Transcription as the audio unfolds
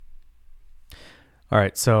All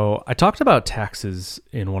right, so I talked about taxes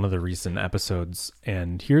in one of the recent episodes,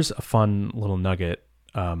 and here's a fun little nugget.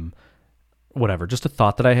 Whatever, just a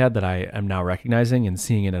thought that I had that I am now recognizing and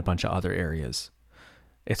seeing in a bunch of other areas.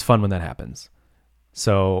 It's fun when that happens.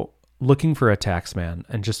 So, looking for a tax man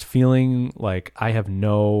and just feeling like I have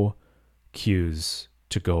no cues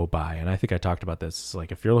to go by. And I think I talked about this. It's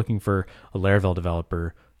like if you're looking for a Laravel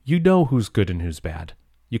developer, you know who's good and who's bad.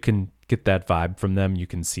 You can get that vibe from them. You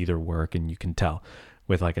can see their work and you can tell.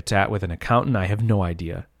 With like with an accountant, I have no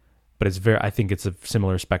idea. But I think it's a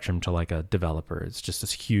similar spectrum to like a developer. It's just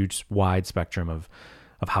this huge, wide spectrum of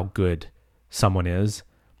how good someone is.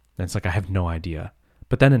 And it's like, I have no idea.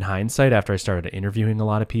 But then in hindsight, after I started interviewing a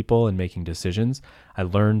lot of people and making decisions, I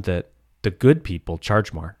learned that the good people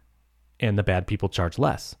charge more and the bad people charge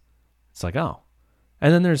less. It's like, oh.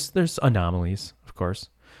 And then there's anomalies, of course.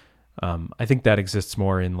 I think that exists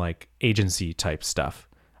more in like agency type stuff.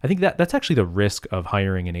 I think that's actually the risk of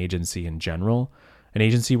hiring an agency in general. An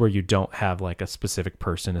agency where you don't have like a specific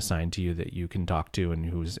person assigned to you that you can talk to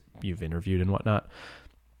and you've interviewed and whatnot.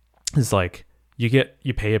 It's like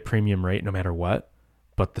you pay a premium rate no matter what,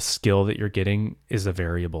 but the skill that you're getting is a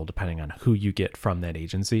variable depending on who you get from that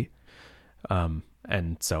agency.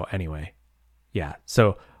 And so anyway, yeah.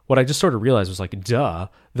 So what I just sort of realized was like, duh,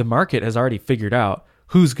 the market has already figured out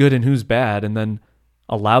who's good and who's bad and then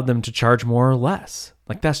allowed them to charge more or less.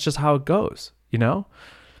 Like that's just how it goes, you know?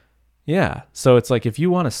 Yeah. So it's like if you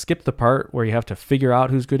want to skip the part where you have to figure out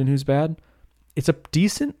who's good and who's bad, it's a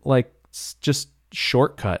decent like just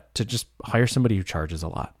shortcut to just hire somebody who charges a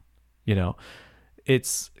lot. You know,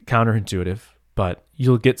 it's counterintuitive, but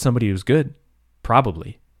you'll get somebody who's good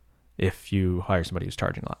probably if you hire somebody who's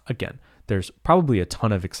charging a lot. Again, there's probably a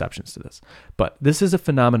ton of exceptions to this, but this is a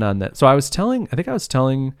phenomenon that, so I was telling,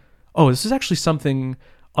 oh, this is actually something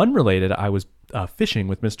unrelated. I was fishing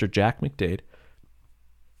with Mr. Jack McDade.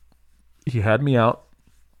 He had me out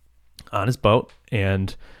on his boat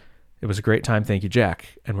and it was a great time. Thank you,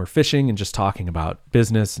 Jack. And we're fishing and just talking about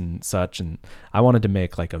business and such. And I wanted to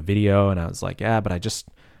make like a video and I was like, yeah, but I just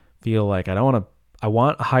feel like I want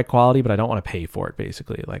a high quality, but I don't want to pay for it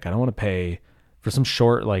basically. Like I don't want to pay for some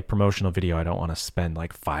short like promotional video. I don't want to spend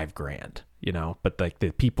like $5,000, you know, but like the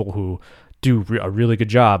people who do a really good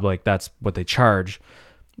job, like that's what they charge.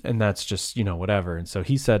 And that's just, you know, whatever. And so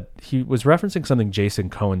he said, he was referencing something Jason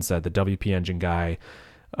Cohen said, the WP Engine guy.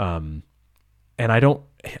 And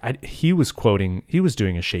he was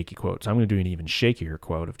doing a shaky quote. So I'm going to do an even shakier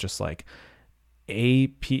quote of just like A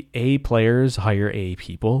players hire A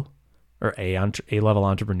people, or A level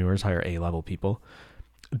entrepreneurs hire A level people.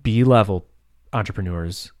 B level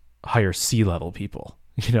entrepreneurs hire C level people.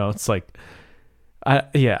 You know, it's like,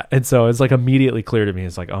 yeah. And so it's like immediately clear to me.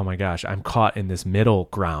 It's like, oh my gosh, I'm caught in this middle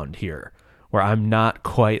ground here where I'm not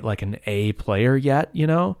quite like an A player yet. You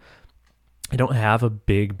know, I don't have a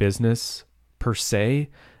big business per se.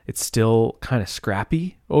 It's still kind of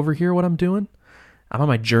scrappy over here, what I'm doing. I'm on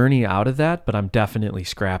my journey out of that, but I'm definitely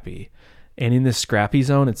scrappy. And in this scrappy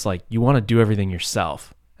zone, it's like you want to do everything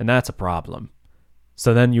yourself. And that's a problem.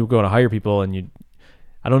 So then you go to hire people and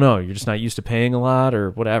I don't know, you're just not used to paying a lot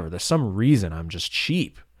or whatever. There's some reason I'm just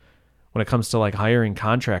cheap when it comes to like hiring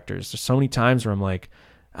contractors. There's so many times where I'm like,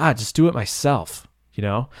 just do it myself, you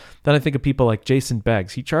know? Then I think of people like Jason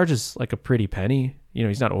Beggs. He charges like a pretty penny. You know,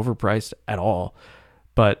 he's not overpriced at all.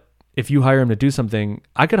 But if you hire him to do something,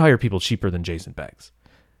 I could hire people cheaper than Jason Beggs.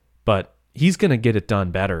 But he's going to get it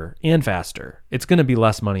done better and faster. It's going to be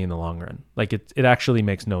less money in the long run. Like it actually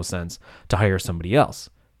makes no sense to hire somebody else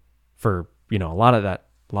for, you know, a lot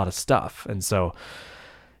of stuff. And so,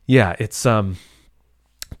 yeah, it's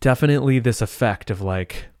definitely this effect of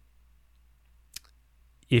like,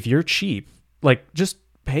 if you're cheap, like just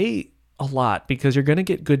pay a lot because you're going to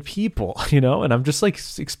get good people, you know? And I'm just like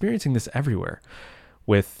experiencing this everywhere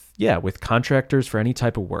with contractors for any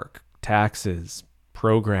type of work, taxes,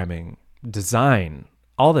 programming, design,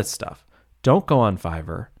 all that stuff. Don't go on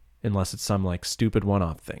Fiverr unless it's some like stupid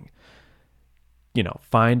one-off thing. You know,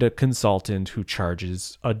 find a consultant who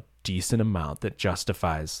charges a decent amount that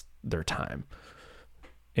justifies their time.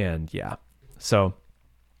 And yeah, so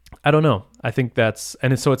I don't know. I think it's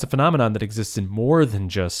a phenomenon that exists in more than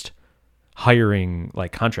just hiring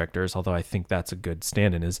like contractors, although I think that's a good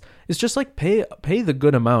stand-in is just like pay the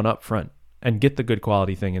good amount up front and get the good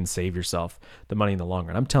quality thing and save yourself the money in the long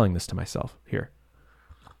run. I'm telling this to myself here.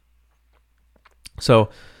 So,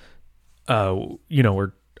 you know,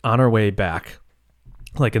 we're on our way back.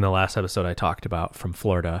 Like in the last episode I talked about from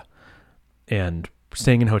Florida and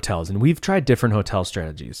staying in hotels, and we've tried different hotel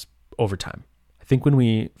strategies over time. I think when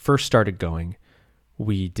we first started going,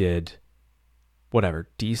 we did whatever,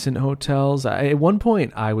 decent hotels. At one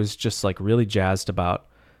point I was just like really jazzed about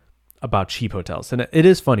cheap hotels. And it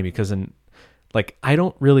is funny because like, I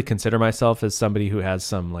don't really consider myself as somebody who has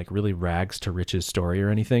some like really rags to riches story or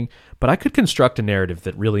anything, but I could construct a narrative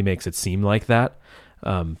that really makes it seem like that.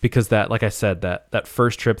 Because that, like I said, that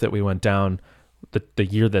first trip that we went down, the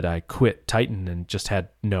year that I quit Titan and just had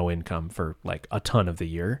no income for like a ton of the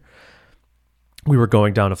year, we were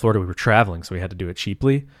going down to Florida. We were traveling, so we had to do it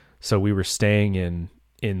cheaply. So we were staying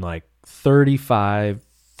in like $35,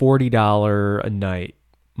 $40 a night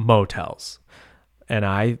motels. And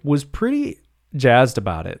I was pretty jazzed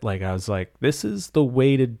about it. Like, I was like, this is the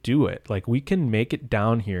way to do it. Like, we can make it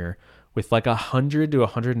down here with like $100 to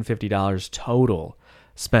 $150 total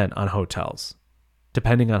spent on hotels,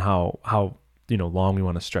 depending on how long we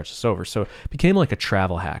want to stretch this over. So it became like a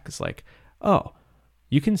travel hack. It's like, oh,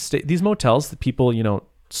 you can stay these motels that people,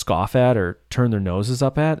 scoff at or turn their noses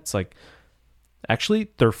up at. It's like,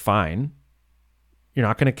 actually, they're fine. You're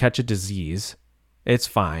not going to catch a disease. It's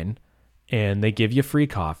fine. And they give you free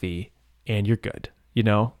coffee and you're good,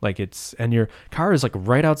 and your car is like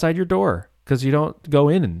right outside your door because you don't go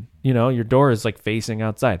in and, your door is like facing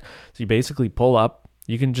outside. So you basically pull up,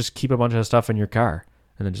 you can just keep a bunch of stuff in your car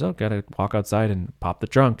and then just, gotta walk outside and pop the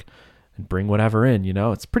trunk and bring whatever in,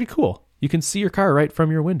 it's pretty cool. You can see your car right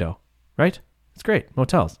from your window, right? It's great.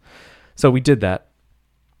 Motels. So we did that,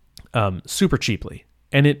 super cheaply.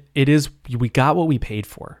 And we got what we paid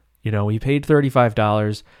for. We paid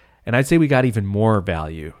 $35, and I'd say we got even more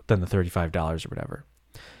value than the $35 or whatever.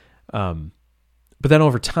 But then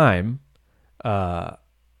over time,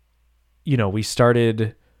 we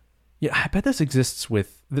started, I bet this exists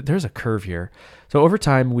there's a curve here. So over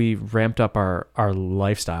time, we ramped up our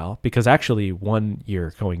lifestyle because actually 1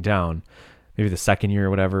 year going down, maybe the second year or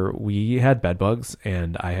whatever, we had bed bugs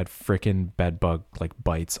and I had freaking bed bug like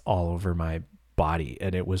bites all over my body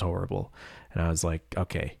and it was horrible. And I was like,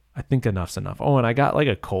 okay, I think enough's enough. Oh, and I got like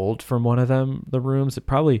a cold from one of the rooms. It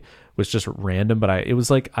probably was just random, but it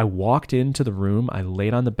was like I walked into the room, I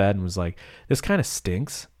laid on the bed and was like, this kind of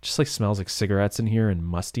stinks. Just like smells like cigarettes in here and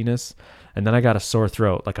mustiness. And then I got a sore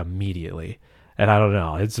throat like immediately. And I don't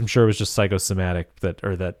know, I'm sure it was just psychosomatic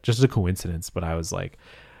that just a coincidence. But I was like,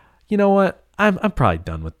 you know what? I'm probably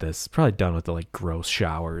done with this. Probably done with the like gross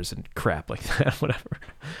showers and crap like that, whatever.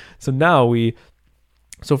 So now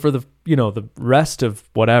so for the rest of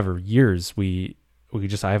whatever years, I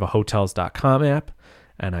have a hotels.com app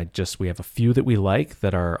and we have a few that we like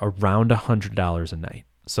that are around $100 a night.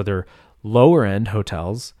 So they're lower end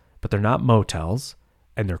hotels, but they're not motels,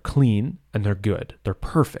 and they're clean and they're good. They're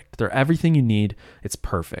perfect. They're everything you need. It's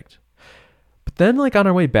perfect. But then like on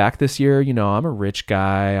our way back this year, I'm a rich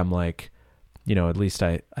guy. I'm like, at least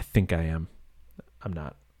I think I am. I'm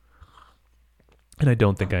not. And I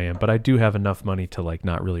don't think I am, but I do have enough money to like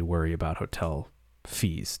not really worry about hotel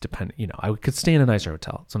fees. I could stay in a nicer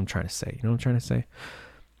hotel. That's what I'm trying to say. You know what I'm trying to say?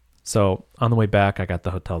 So on the way back, I got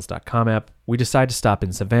the hotels.com app. We decided to stop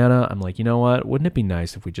in Savannah. I'm like, you know what? Wouldn't it be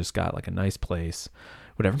nice if we just got like a nice place,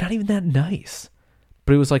 whatever, not even that nice,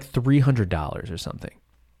 but it was like $300 or something.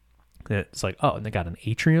 And it's like, oh, and they got an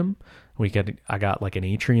atrium. I got like an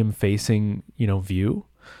atrium facing, view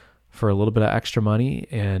for a little bit of extra money,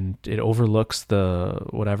 and it overlooks the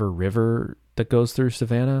whatever river that goes through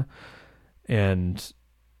Savannah, and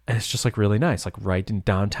it's just like really nice, like right in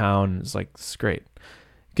downtown. It's like, it's great.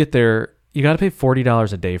 Get there, you got to pay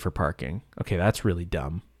 $40 a day for parking. Okay, that's really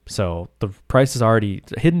dumb. So the price is already,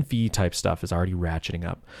 hidden fee type stuff is already ratcheting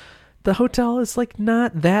up. The hotel is like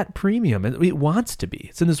not that premium. It wants to be.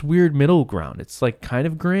 It's in this weird middle ground. It's like kind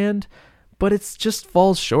of grand, but it's just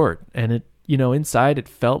falls short. And it, inside it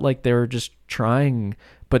felt like they were just trying,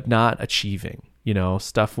 but not achieving.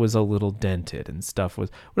 Stuff was a little dented and stuff was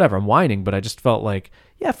whatever. I'm whining, but I just felt like,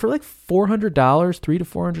 yeah, for like $400, $300 to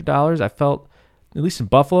 $400, I felt, at least in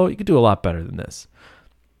Buffalo, you could do a lot better than this.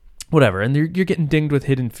 Whatever. And you're getting dinged with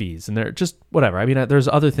hidden fees and they're just whatever. I mean, there's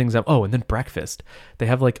other things and then breakfast. They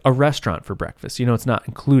have like a restaurant for breakfast. It's not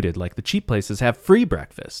included. Like the cheap places have free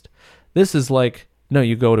breakfast. This is like, no,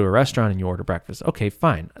 you go to a restaurant and you order breakfast. Okay,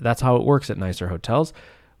 fine. That's how it works at nicer hotels.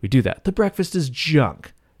 We do that. The breakfast is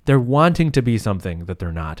junk. They're wanting to be something that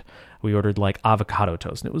they're not. We ordered like avocado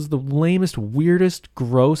toast, and it was the lamest, weirdest,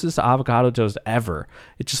 grossest avocado toast ever.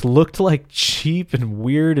 It just looked like cheap and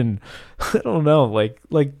weird, and I don't know, like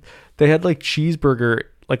they had like cheeseburger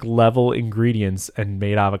like level ingredients and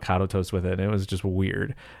made avocado toast with it, and it was just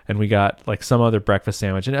weird. And we got like some other breakfast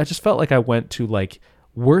sandwich, and I just felt like I went to like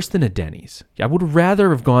worse than a Denny's. I would rather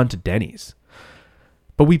have gone to Denny's,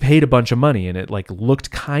 but we paid a bunch of money, and it like looked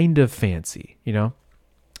kind of fancy,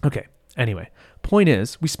 Okay. Anyway, Point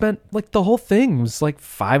is, we spent like the whole thing was like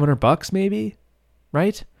 $500 maybe,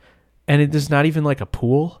 right? And there's not even like a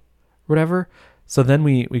pool, whatever. So then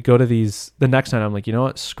we go to these. The next night, I'm like, you know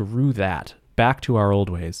what? Screw that. Back to our old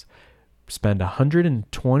ways. Spend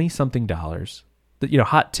 $120 something.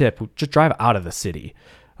 Hot tip: just drive out of the city,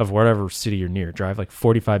 of whatever city you're near. Drive like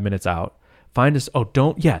 45 minutes out. Find us. Oh,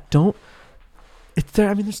 don't. It's there.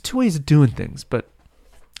 I mean, there's two ways of doing things, but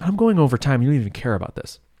I'm going over time. You don't even care about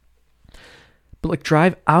this. But like,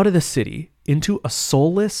 drive out of the city into a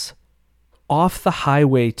soulless, off the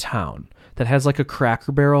highway town that has like a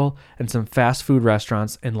Cracker Barrel and some fast food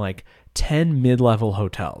restaurants and like 10 mid-level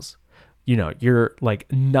hotels. You're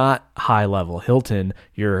like not high level Hilton,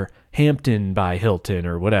 you're Hampton by Hilton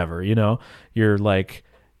or whatever, you're like,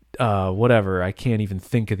 whatever. I can't even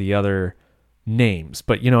think of the other names,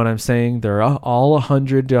 but you know what I'm saying? They're all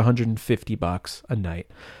 $100 to $150 a night.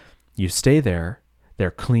 You stay there.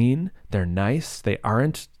 They're clean. They're nice. They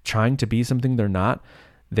aren't trying to be something they're not.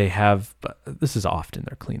 They have, this is often,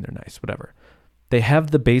 they're clean, they're nice, whatever. They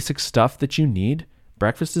have the basic stuff that you need.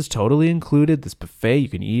 Breakfast is totally included. This buffet, you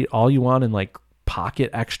can eat all you want and like pocket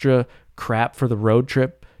extra crap for the road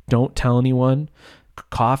trip. Don't tell anyone.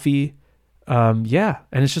 Coffee. And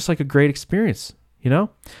it's just like a great experience,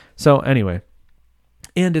 So anyway,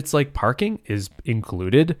 and it's like parking is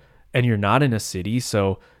included and you're not in a city.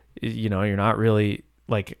 So, you're not really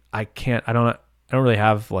like, I don't really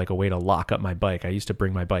have like a way to lock up my bike. I used to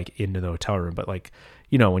bring my bike into the hotel room, but like,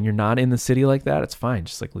 when you're not in the city like that, it's fine.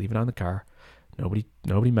 Just like leave it on the car.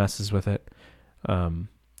 Nobody messes with it.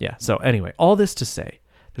 So anyway, all this to say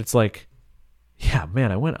that it's like, yeah,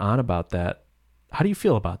 man, I went on about that. How do you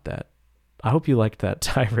feel about that? I hope you liked that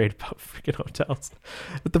tirade about freaking hotels.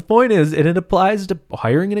 But the point is, and it applies to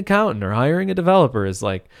hiring an accountant or hiring a developer, is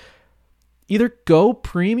like, either go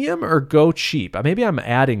premium or go cheap. Maybe I'm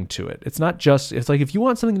adding to it. It's not just, it's like, if you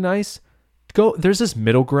want something nice, there's this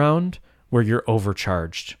middle ground where you're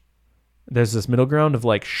overcharged. There's this middle ground of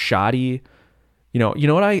like shoddy, you know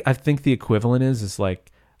what I think the equivalent is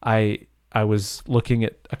like, I was looking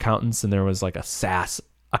at accountants and there was like a SaaS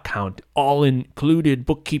account, all included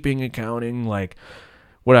bookkeeping, accounting, like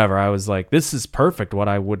whatever. I was like, this is perfect. What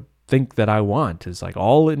I would think that I want is like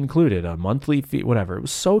all included, a monthly fee, whatever. It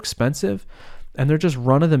was so expensive. And they're just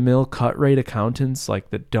run-of-the-mill cut rate accountants like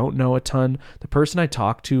that don't know a ton. The person I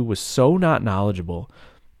talked to was so not knowledgeable,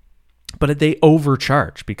 but they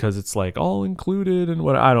overcharge because it's like all included and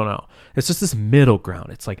what, I don't know. It's just this middle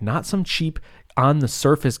ground. It's like not some cheap on the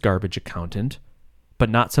surface garbage accountant, but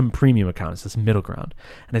not some premium accountant. It's this middle ground.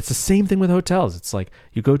 And it's the same thing with hotels. It's like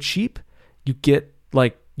you go cheap, you get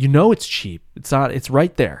like, it's cheap. It's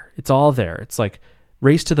right there. It's all there. It's like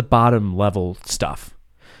race to the bottom level stuff.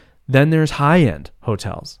 Then there's high-end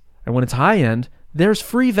hotels. And when it's high-end, there's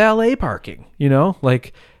free valet parking,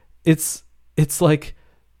 like it's like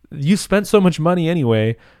you spent so much money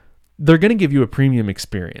anyway, they're going to give you a premium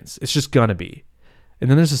experience. It's just going to be. And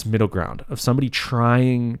then there's this middle ground of somebody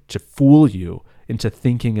trying to fool you into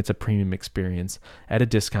thinking it's a premium experience at a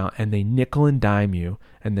discount, and they nickel and dime you,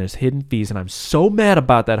 and there's hidden fees, and I'm so mad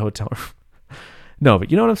about that hotel. No,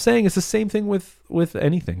 but you know what I'm saying? It's the same thing with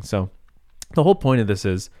anything. So the whole point of this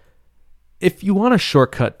is, if you want a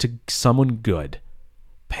shortcut to someone good,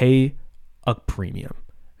 pay a premium.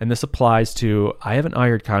 And this applies to, I haven't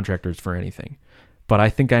hired contractors for anything, but I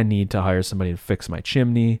think I need to hire somebody to fix my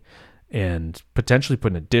chimney and potentially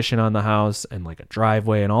put an addition on the house and like a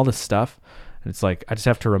driveway and all this stuff. And it's like, I just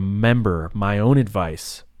have to remember my own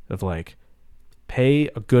advice of like, pay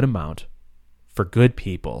a good amount for good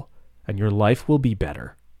people and your life will be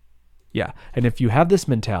better. Yeah. And if you have this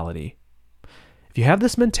mentality,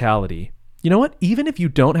 you know what? Even if you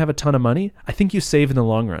don't have a ton of money, I think you save in the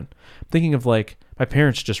long run. I'm thinking of like, my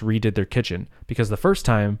parents just redid their kitchen because the first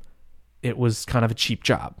time it was kind of a cheap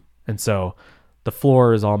job. And so the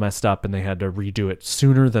floor is all messed up and they had to redo it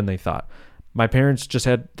sooner than they thought. My parents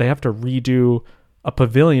they have to redo a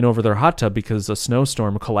pavilion over their hot tub because a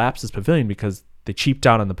snowstorm collapsed this pavilion because they cheaped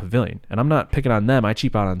out on the pavilion. And I'm not picking on them. I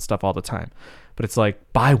cheap out on stuff all the time. But it's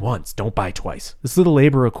like, buy once, don't buy twice. This is the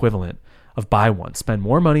labor equivalent of buy once. Spend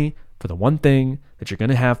more money for the one thing that you're going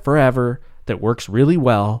to have forever that works really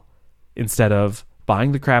well instead of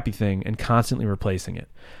buying the crappy thing and constantly replacing it.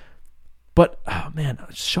 But, oh man,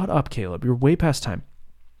 shut up, Caleb. You're way past time.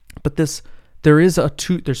 But there's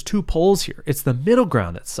two poles here. It's the middle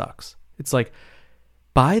ground that sucks. It's like,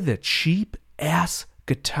 buy the cheap ass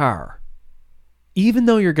guitar, even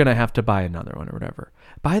though you're going to have to buy another one or whatever.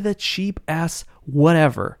 Buy the cheap ass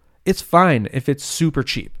whatever. It's fine if it's super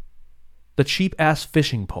cheap. The cheap ass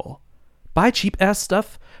fishing pole. Buy cheap ass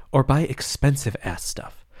stuff or buy expensive ass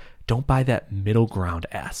stuff. Don't buy that middle ground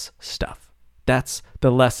ass stuff. That's the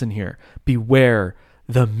lesson here. Beware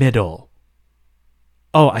the middle.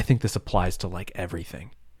 Oh, I think this applies to like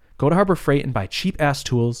everything. Go to Harbor Freight and buy cheap ass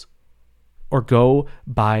tools, or go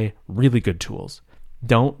buy really good tools.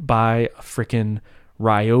 Don't buy a freaking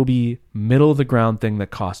Ryobi middle of the ground thing that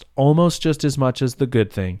costs almost just as much as the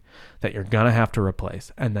good thing that you're going to have to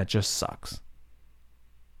replace, and that just sucks.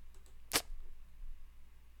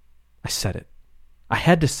 I said it. I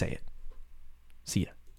had to say it. See ya.